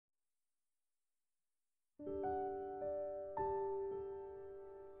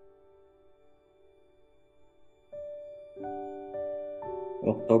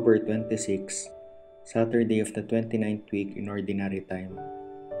October 26, Saturday of the 29th week in Ordinary Time.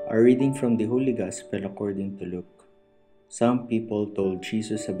 A reading from the Holy Gospel according to Luke. Some people told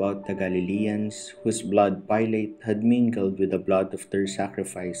Jesus about the Galileans whose blood Pilate had mingled with the blood of their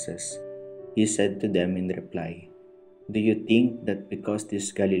sacrifices. He said to them in reply, "Do you think that because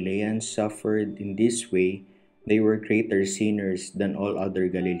these Galileans suffered in this way, they were greater sinners than all other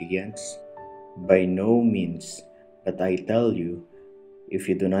Galileans? By no means, but I tell you, if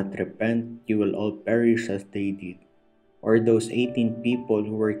you do not repent, you will all perish as they did. Or those 18 people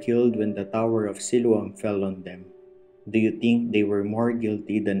who were killed when the tower of Siloam fell on them. Do you think they were more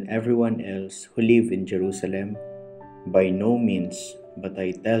guilty than everyone else who lived in Jerusalem? By no means, but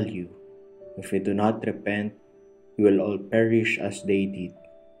I tell you, if you do not repent, you will all perish as they did."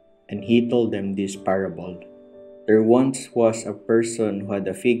 And he told them this parable. There once was a person who had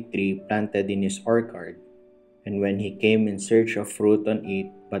a fig tree planted in his orchard. And when he came in search of fruit on it,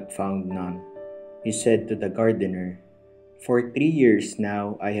 but found none, he said to the gardener, "For 3 years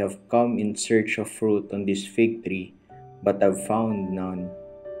now I have come in search of fruit on this fig tree, but have found none.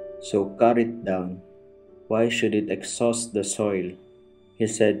 So cut it down. Why should it exhaust the soil?" He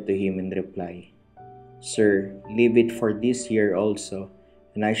said to him in reply, "Sir, leave it for this year also,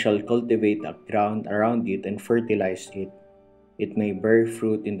 and I shall cultivate a ground around it and fertilize it. It may bear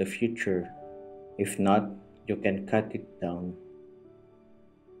fruit in the future. If not, you can cut it down."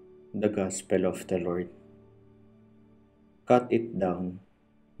 The Gospel of the Lord. Cut it down.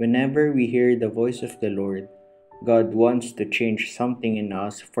 Whenever we hear the voice of the Lord, God wants to change something in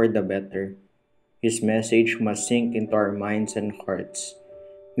us for the better. His message must sink into our minds and hearts.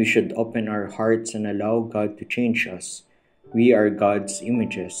 We should open our hearts and allow God to change us. We are God's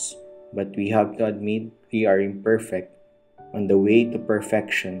images, but we have to admit we are imperfect. On the way to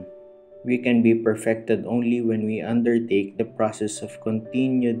perfection, we can be perfected only when we undertake the process of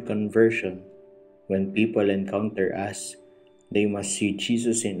continued conversion. When people encounter us, they must see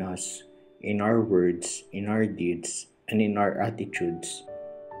Jesus in us, in our words, in our deeds, and in our attitudes.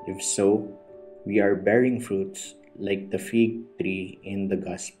 If so, we are bearing fruits like the fig tree in the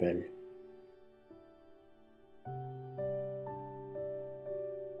Gospel.